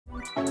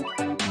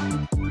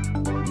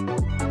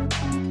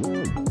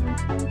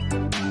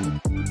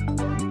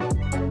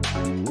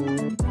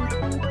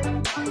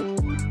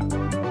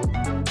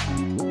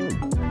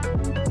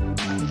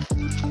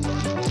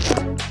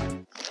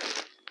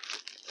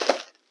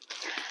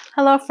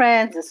Hello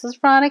friends, this is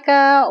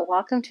Veronica.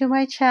 Welcome to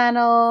my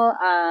channel.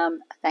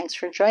 Thanks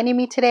for joining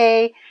me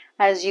today.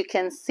 As you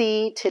can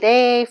see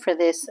today for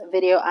this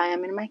video, I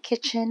am in my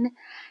kitchen.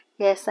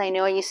 Yes, I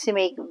know I used to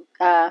make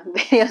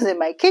videos in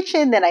my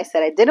kitchen. Then I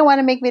said I didn't want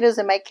to make videos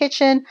in my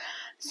kitchen.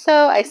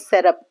 So I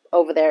set up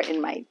over there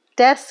in my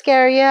desk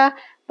area.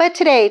 But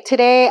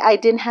today I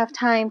didn't have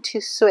time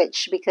to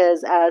switch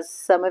because as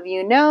some of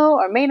you know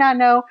or may not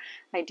know,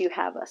 I do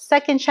have a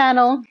second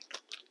channel.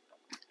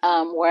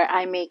 Where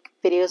I make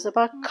videos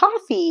about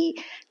coffee,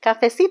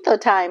 cafecito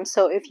time.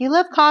 So if you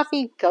love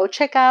coffee, go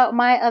check out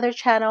my other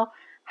channel,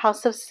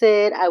 House of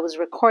Sid. I was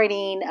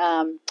recording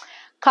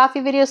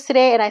coffee videos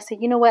today, and I said,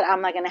 you know what, I'm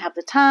not going to have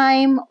the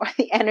time or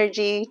the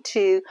energy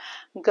to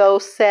go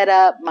set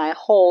up my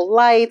whole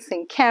lights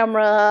and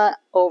camera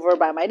over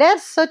by my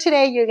desk. So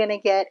today you're going to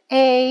get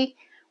a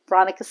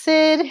Veronica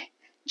Sid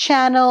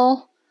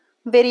channel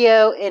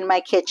video in my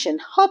kitchen.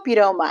 Hope you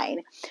don't mind.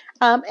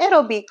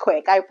 It'll be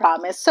quick, I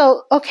promise.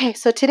 So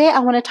today I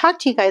want to talk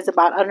to you guys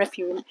about, I don't know if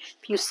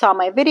you saw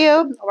my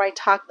video where I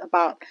talked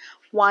about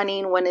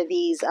wanting one of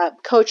these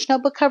Coach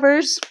notebook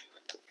covers.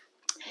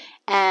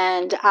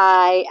 And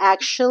I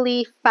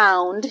actually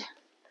found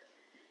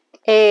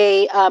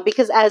a,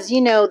 because as you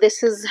know,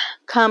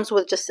 comes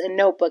with just a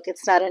notebook.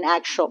 It's not an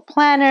actual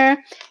planner.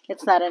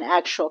 It's not an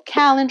actual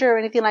calendar or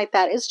anything like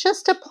that. It's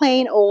just a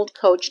plain old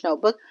Coach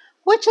notebook,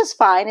 which is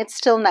fine. It's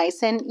still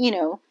nice and,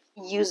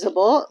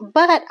 usable.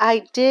 But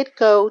I did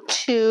go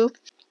to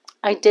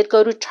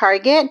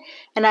Target,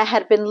 and I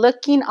had been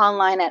looking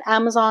online at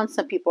Amazon.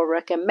 Some people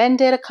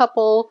recommended a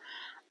couple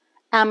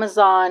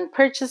Amazon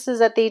purchases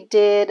that they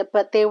did,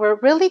 but they were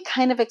really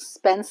kind of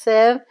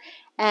expensive.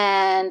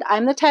 And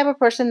I'm the type of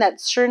person that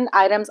certain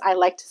items I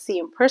like to see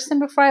in person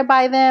before I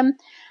buy them.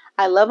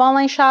 I love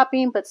online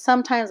shopping, but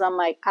sometimes I'm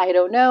like, I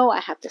don't know.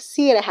 I have to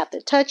see it. I have to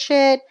touch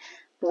it.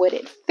 Would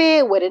it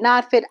fit? Would it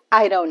not fit?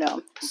 I don't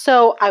know.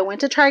 So I went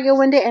to Target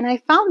one day and I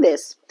found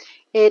this.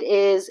 It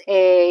is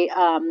a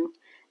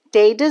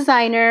day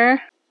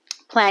designer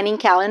planning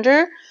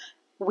calendar,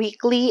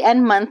 weekly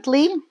and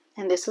monthly.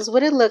 And this is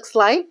what it looks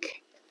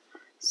like.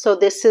 So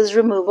this is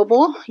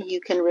removable.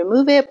 You can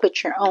remove it,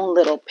 put your own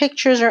little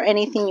pictures or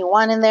anything you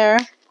want in there.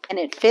 And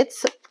it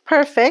fits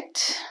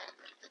perfect.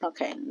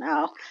 Okay,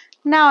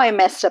 now I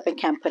messed up and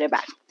can't put it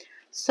back.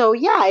 So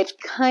yeah, it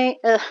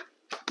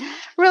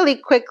really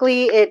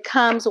quickly, it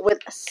comes with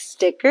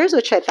stickers,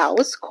 which I thought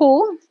was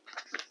cool.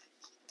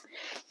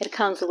 It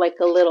comes with like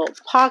a little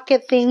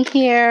pocket thing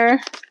here.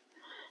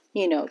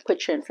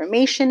 Put your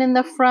information in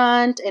the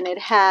front, and it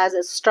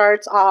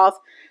starts off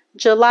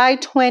July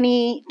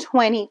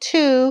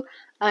 2022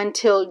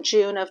 until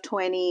June of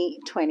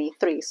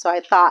 2023. So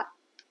I thought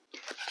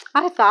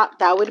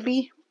that would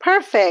be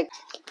perfect.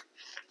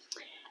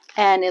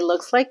 And it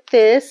looks like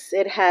this.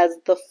 It has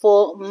the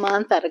full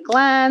month at a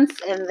glance,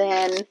 and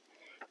then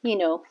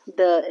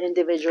the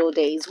individual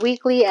days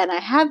weekly. And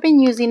I have been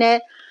using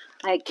it.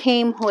 I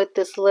came with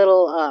this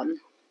little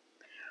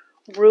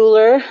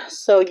ruler,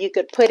 so you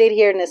could put it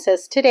here, and it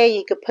says today.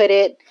 You could put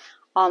it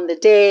on the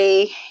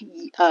day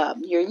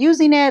you're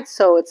using it,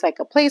 so it's like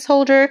a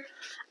placeholder.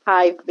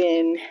 I've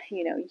been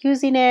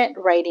using it,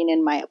 writing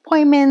in my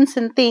appointments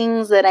and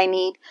things that I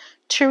need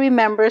to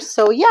remember.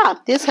 So yeah,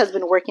 this has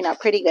been working out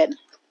pretty good.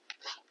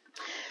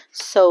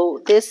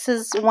 So this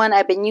is one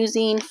I've been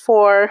using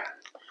for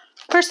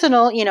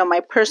personal, my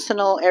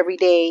personal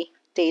everyday,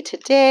 day to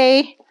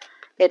day.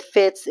 It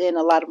fits in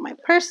a lot of my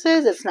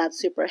purses. It's not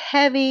super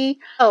heavy.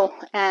 Oh,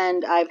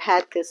 and I've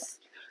had this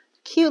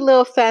cute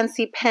little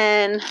fancy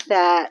pen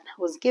that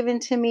was given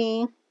to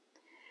me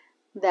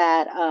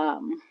that,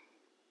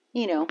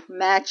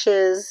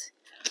 matches,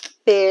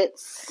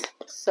 fits.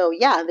 So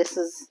yeah, this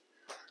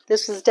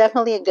is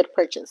definitely a good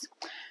purchase.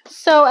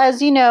 So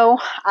as you know,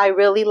 I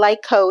really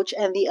like Coach,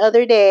 and the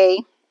other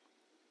day,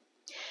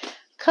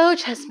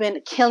 Coach has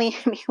been killing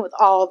me with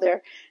all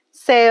their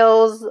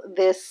sales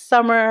this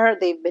summer.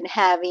 They've been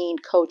having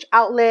Coach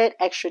Outlet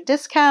extra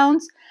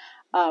discounts,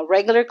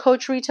 regular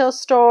Coach retail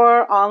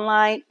store,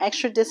 online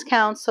extra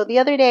discounts. So the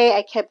other day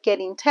I kept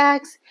getting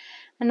texts,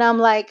 and I'm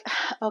like,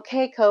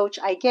 okay, Coach,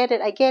 I get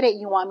it.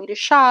 You want me to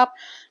shop.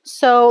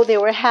 So they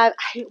were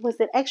was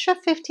it extra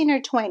 15 or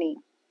 20?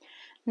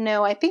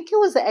 No, I think it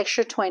was the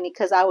extra 20,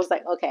 because I was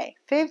like, okay,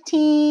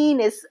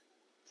 15%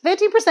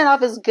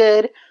 off is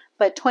good,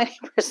 but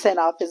 20%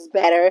 off is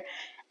better.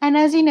 And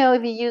as you know,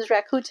 if you use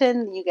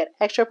Rakuten, you get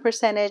extra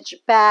percentage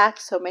back.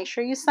 So make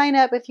sure you sign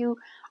up. If you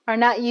are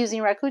not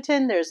using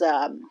Rakuten, there's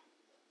a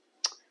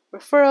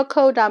referral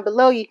code down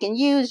below you can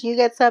use. You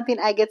get something,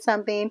 I get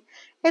something.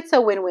 It's a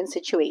win-win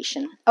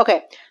situation.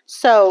 Okay,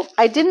 so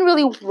I didn't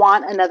really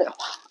want another,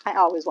 I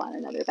always want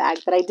another bag,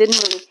 but I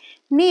didn't really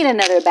need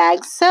another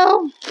bag.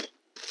 So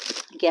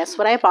guess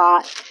what I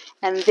bought?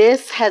 And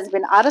this has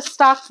been out of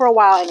stock for a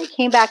while, and it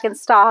came back in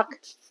stock.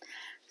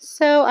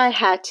 So I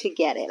had to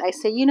get it. I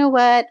said, you know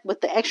what?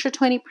 With the extra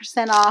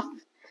 20% off,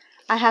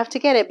 I have to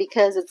get it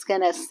because it's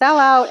going to sell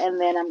out,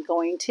 and then I'm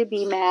going to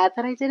be mad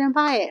that I didn't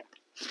buy it.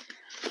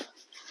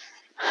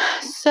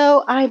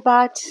 So I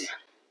bought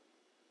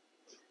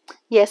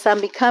Yes,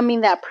 I'm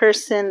becoming that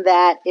person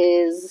that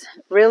is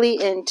really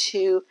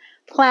into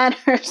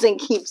planners and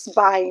keeps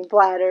buying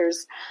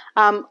planners.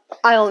 I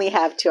only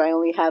have two. I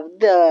only have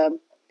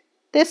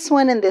this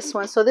one and this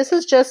one. So this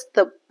is just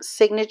the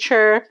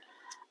signature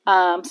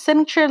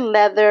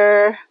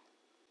leather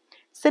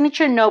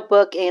signature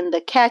notebook in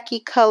the khaki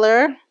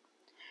color.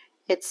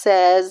 It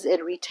says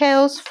it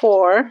retails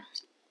for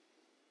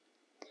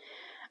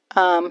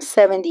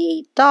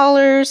 $78,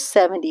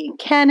 $70 in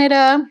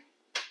Canada.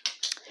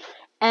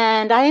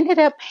 And I ended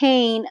up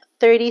paying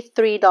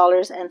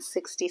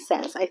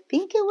 $33.60. I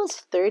think it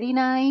was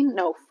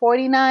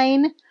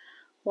 $49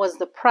 was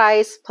the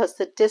price plus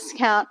the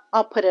discount.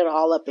 I'll put it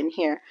all up in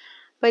here.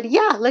 But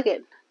yeah, look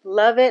at,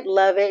 love it,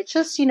 love it.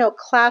 Just, you know,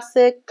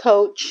 classic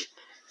Coach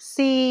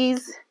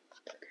C's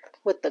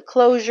with the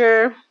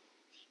closure.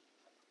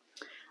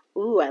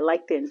 Ooh, I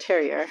like the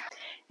interior.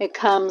 It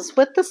comes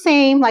with the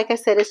same, like I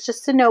said, it's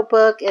just a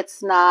notebook.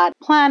 It's not a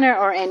planner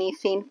or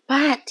anything.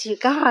 But you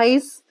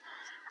guys,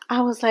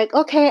 I was like,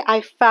 okay,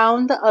 I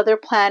found the other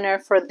planner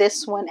for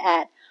this one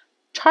at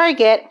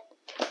Target.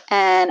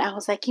 And I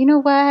was like, you know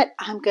what?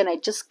 I'm going to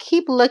just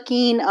keep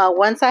looking.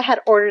 Once I had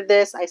ordered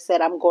this, I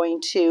said I'm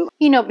going to,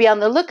 you know, be on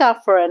the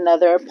lookout for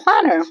another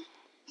planner.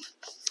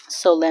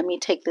 So let me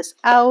take this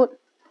out.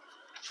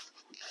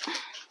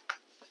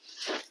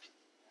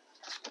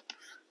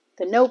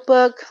 The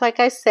notebook, like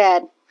I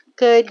said,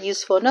 good,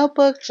 useful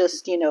notebook.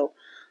 Just, you know,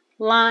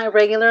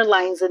 regular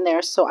lines in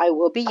there. So I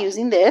will be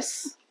using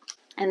this.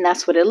 And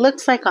that's what it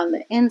looks like on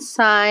the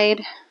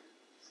inside.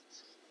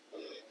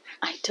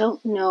 I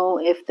don't know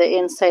if the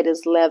inside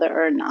is leather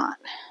or not.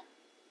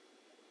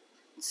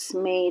 It's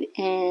made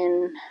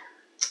in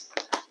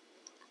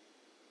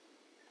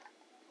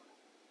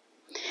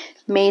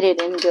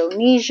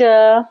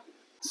Indonesia.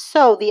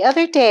 So the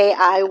other day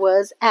I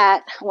was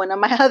at one of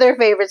my other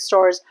favorite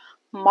stores,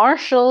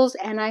 Marshall's,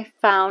 and I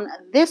found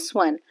this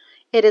one.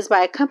 It is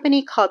by a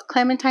company called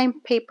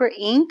Clementine Paper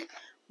Ink,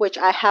 which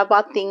I have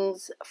bought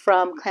things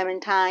from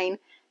Clementine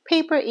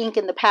Paper Ink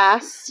in the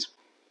past.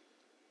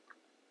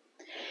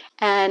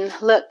 And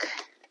look,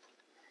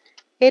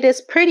 it is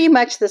pretty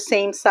much the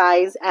same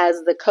size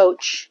as the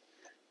Coach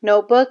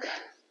notebook.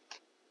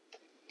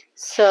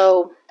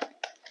 So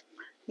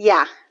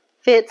yeah,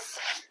 fits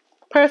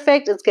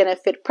perfect. It's going to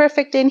fit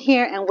perfect in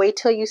here, and wait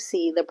till you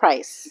see the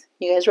price.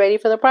 You guys ready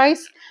for the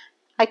price?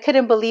 I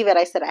couldn't believe it.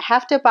 I said I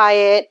have to buy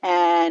it,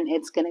 and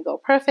it's going to go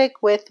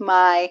perfect with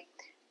my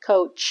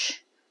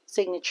Coach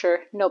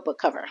signature notebook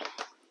cover.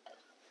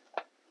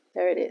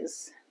 There it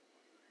is.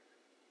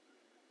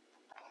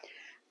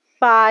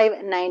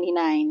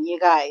 $5.99. You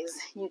guys,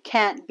 you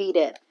can't beat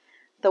it.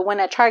 The one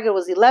at Target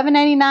was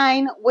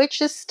 $11.99,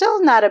 which is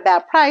still not a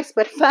bad price,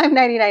 but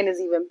 $5.99 is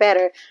even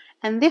better.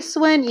 And this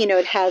one, you know,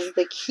 it has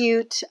the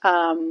cute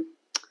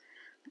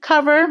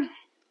cover,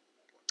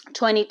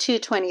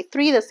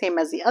 22-23, the same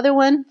as the other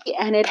one.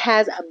 And it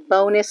has a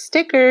bonus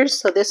stickers.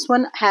 So this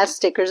one has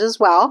stickers as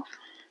well.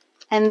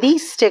 And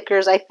these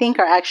stickers, I think,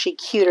 are actually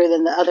cuter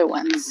than the other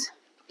ones.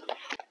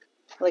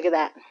 Look at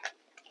that.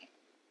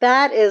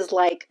 That is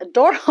like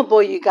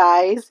adorable, you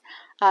guys.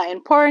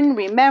 Important,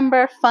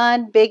 remember,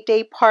 fun, big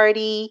day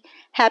party,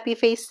 happy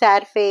face,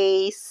 sad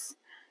face,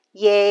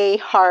 yay,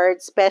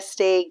 hearts, best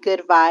day,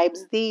 good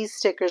vibes. These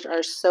stickers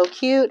are so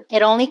cute.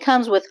 It only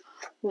comes with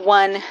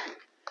one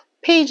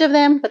page of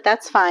them, but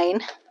that's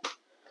fine.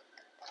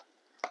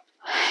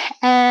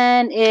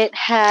 And it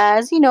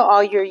has, you know,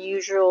 all your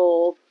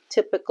usual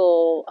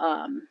typical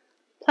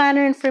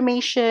planner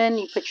information.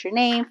 You put your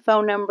name,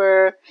 phone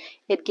number.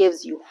 It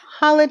gives you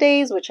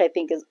holidays, which I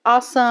think is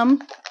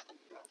awesome.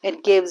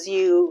 It gives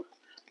you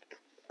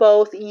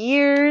both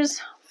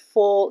years,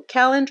 full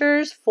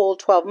calendars, full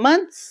 12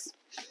 months.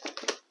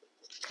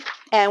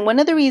 And one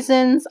of the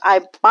reasons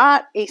I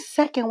bought a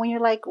second, when you're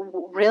like,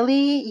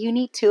 really? You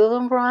need two of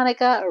them,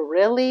 Veronica?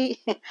 Really?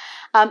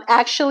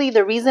 Actually,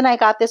 the reason I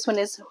got this one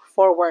is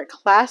for work.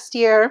 Last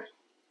year,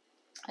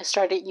 I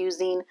started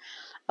using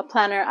a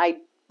planner I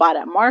bought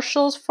at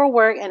Marshall's for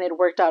work, and it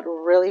worked out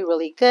really,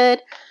 really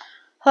good.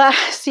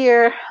 Last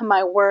year,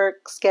 my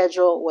work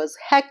schedule was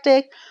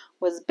hectic,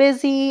 was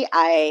busy.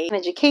 In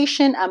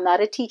education, I'm not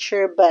a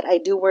teacher, but I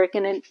do work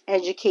in an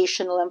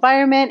educational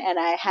environment, and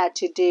I had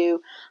to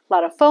do a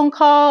lot of phone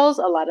calls,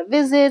 a lot of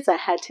visits. I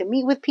had to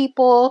meet with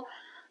people,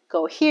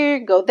 go here,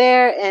 go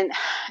there, and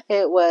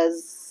it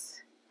was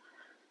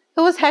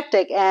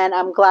hectic, and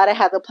I'm glad I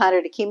had the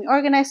planner to keep me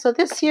organized. So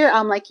this year,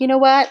 I'm like, you know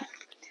what?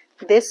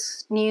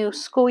 This new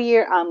school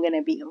year, I'm going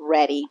to be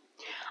ready.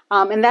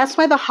 And that's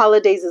why the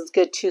holidays is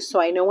good too.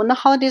 So I know when the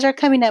holidays are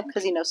coming up,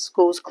 because, you know,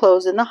 schools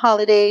close in the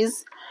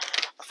holidays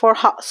for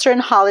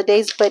certain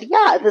holidays. But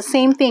yeah, the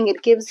same thing.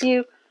 It gives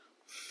you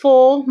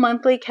full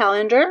monthly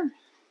calendar.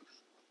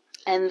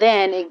 And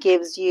then it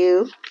gives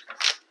you,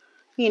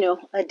 you know,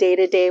 a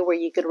day-to-day where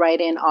you could write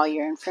in all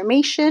your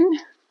information.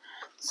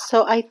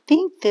 So I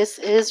think this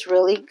is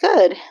really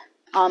good.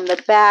 On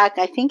the back,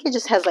 I think it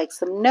just has like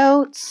some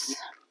notes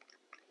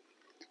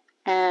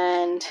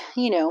and,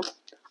 you know,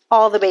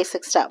 all the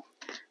basic stuff.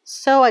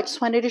 So I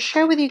just wanted to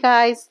share with you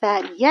guys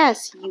that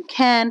yes, you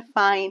can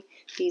find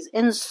these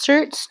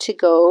inserts to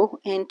go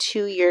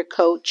into your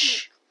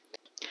Coach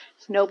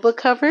notebook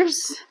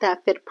covers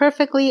that fit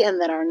perfectly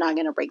and that are not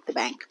going to break the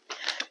bank.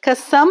 Because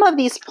some of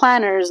these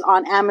planners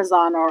on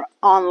Amazon or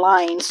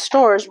online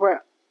stores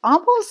were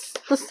almost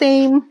the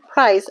same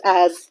price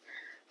as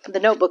the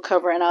notebook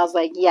cover, and I was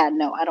like, yeah,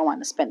 no, I don't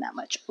want to spend that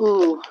much.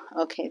 Ooh,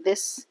 okay,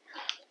 this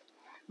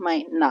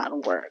might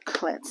not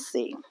work. Let's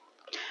see.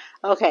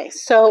 Okay,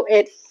 so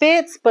it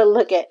fits, but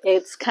look at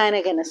it's kind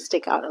of going to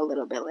stick out a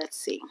little bit. Let's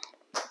see.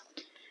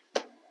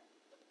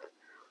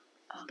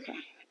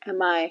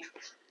 Okay,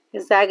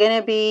 is that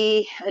going to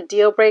be a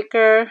deal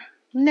breaker?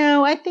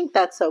 No, I think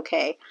that's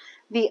okay.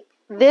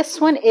 This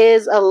one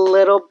is a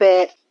little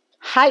bit,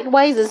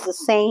 height-wise is the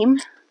same.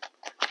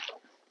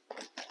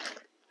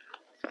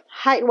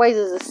 Height-wise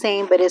is the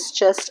same, but it's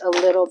just a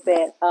little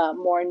bit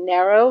more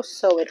narrow,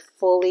 so it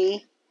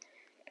fully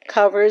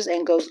covers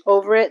and goes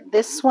over it.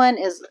 This one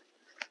is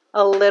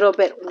a little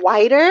bit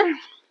wider.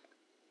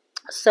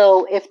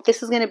 So if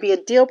this is going to be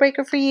a deal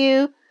breaker for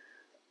you,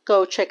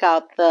 go check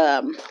out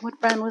the,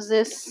 what brand was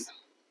this?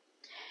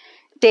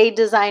 Day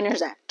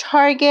Designers at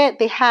Target.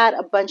 They had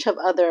a bunch of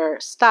other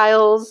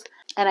styles,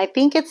 and I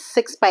think it's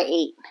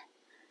 6x8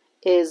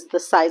 is the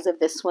size of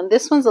this one.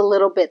 This one's a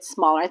little bit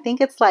smaller. I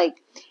think it's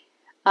like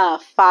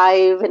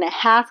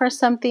 5.5 or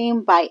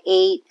something by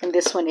 8, and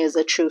this one is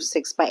a true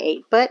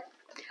 6x8, but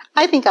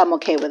I think I'm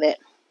okay with it.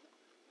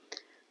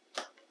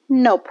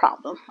 No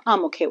problem.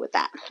 I'm okay with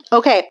that.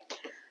 Okay.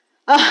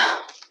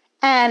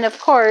 And of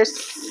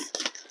course,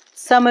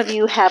 some of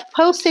you have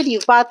posted, you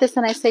bought this,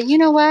 and I said, you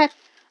know what?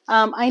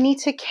 I need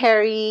to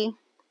carry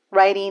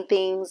writing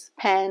things,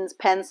 pens,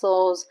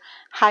 pencils,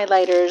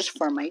 highlighters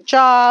for my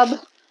job.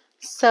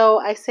 So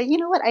I said, you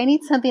know what? I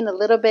need something a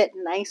little bit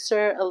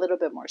nicer, a little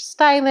bit more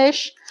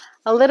stylish,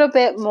 a little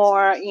bit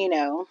more, you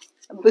know,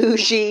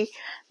 bougie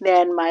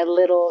than my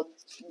little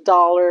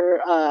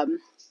dollar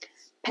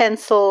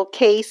pencil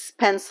case,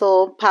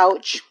 pencil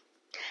pouch.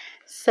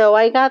 So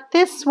I got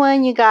this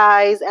one, you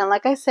guys, and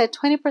like I said,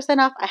 20%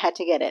 off. I had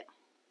to get it.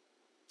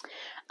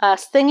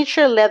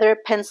 Signature leather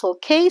pencil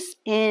case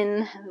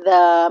in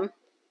the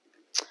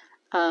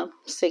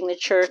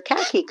signature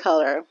khaki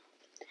color.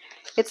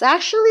 It's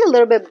actually a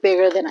little bit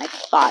bigger than I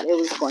thought it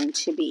was going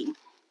to be.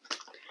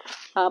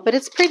 But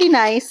it's pretty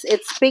nice.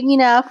 It's big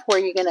enough where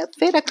you're going to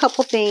fit a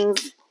couple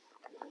things.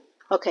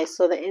 Okay,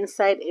 so the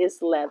inside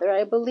is leather,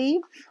 I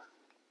believe.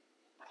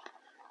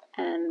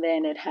 And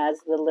then it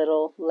has the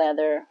little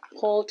leather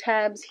pull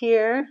tabs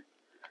here.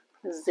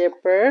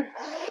 Zipper.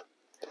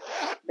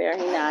 Very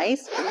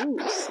nice. Ooh,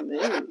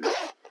 smooth.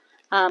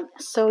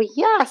 So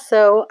yeah,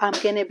 so I'm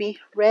going to be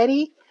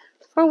ready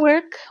for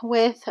work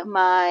with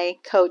my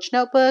Coach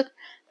notebook,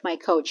 my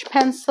Coach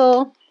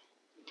pencil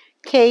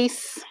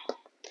case.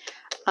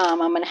 I'm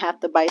going to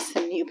have to buy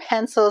some new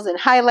pencils and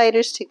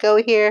highlighters to go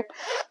here,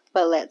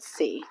 but let's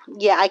see.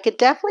 Yeah, I could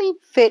definitely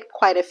fit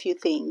quite a few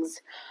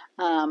things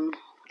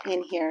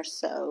in here,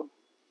 so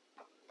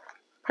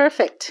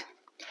perfect.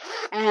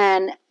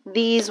 And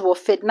these will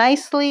fit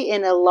nicely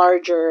in a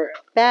larger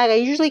bag. I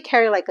usually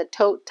carry like a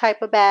tote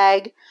type of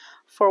bag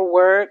for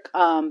work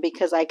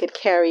because I could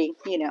carry,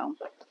 you know,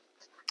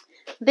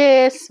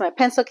 this, my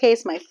pencil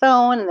case, my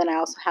phone, and then I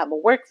also have a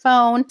work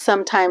phone.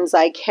 Sometimes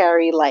I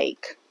carry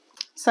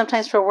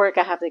sometimes for work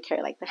I have to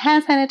carry like the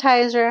hand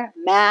sanitizer,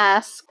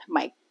 mask,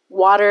 my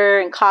water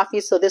and coffee.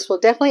 So this will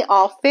definitely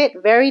all fit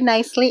very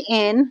nicely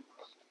in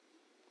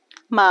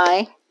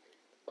my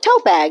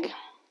tote bag.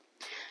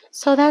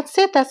 So that's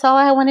it. That's all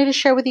I wanted to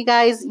share with you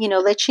guys. You know,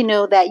 let you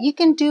know that you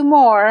can do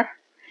more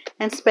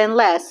and spend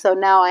less. So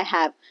now I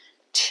have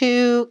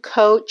 2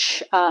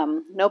 Coach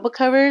notebook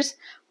covers,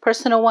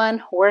 personal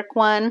one, work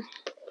one.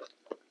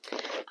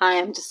 I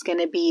am just going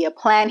to be a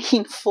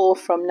planning fool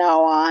from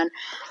now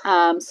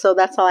on. So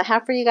that's all I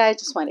have for you guys.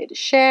 Just wanted to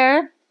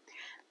share.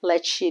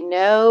 Let you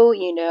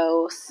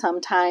know,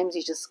 sometimes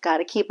you just got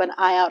to keep an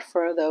eye out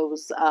for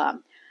those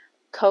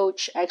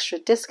Coach extra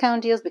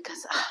discount deals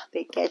because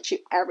they get you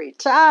every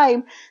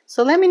time.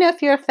 So let me know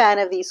if you're a fan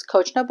of these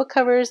Coach notebook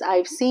covers.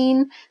 I've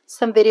seen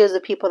some videos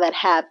of people that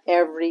have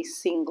every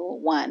single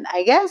one.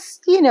 I guess,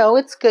 you know,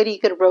 it's good. You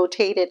could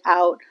rotate it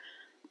out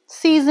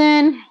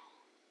season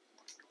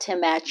to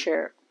match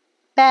your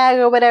bag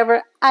or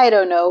whatever. I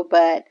don't know,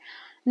 but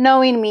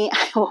knowing me,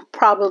 I will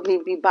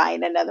probably be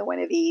buying another one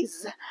of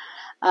these,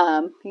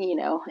 you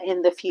know,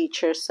 in the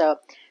future. So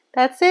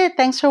that's it.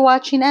 Thanks for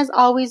watching. As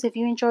always, if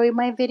you enjoy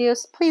my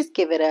videos, please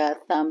give it a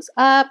thumbs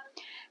up.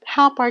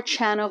 Help our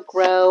channel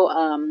grow.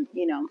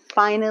 You know,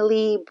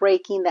 finally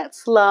breaking that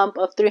slump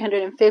of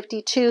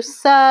 352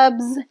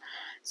 subs.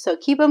 So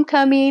keep them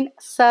coming.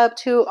 Sub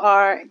to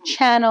our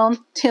channel,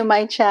 to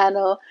my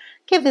channel.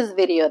 Give this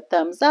video a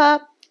thumbs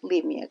up.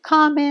 Leave me a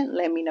comment.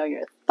 Let me know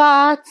your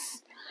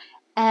thoughts.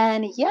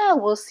 And yeah,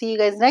 we'll see you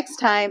guys next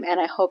time.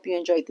 And I hope you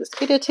enjoyed this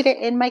video today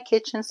in my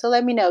kitchen. So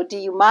let me know, do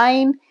you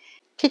mind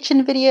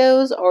kitchen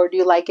videos or do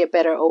you like it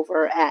better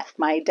over at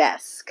my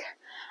desk?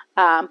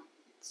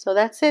 So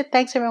that's it.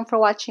 Thanks everyone for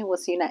watching. We'll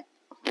see you next.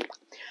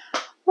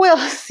 We'll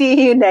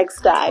see you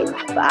next time.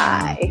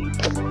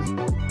 Bye.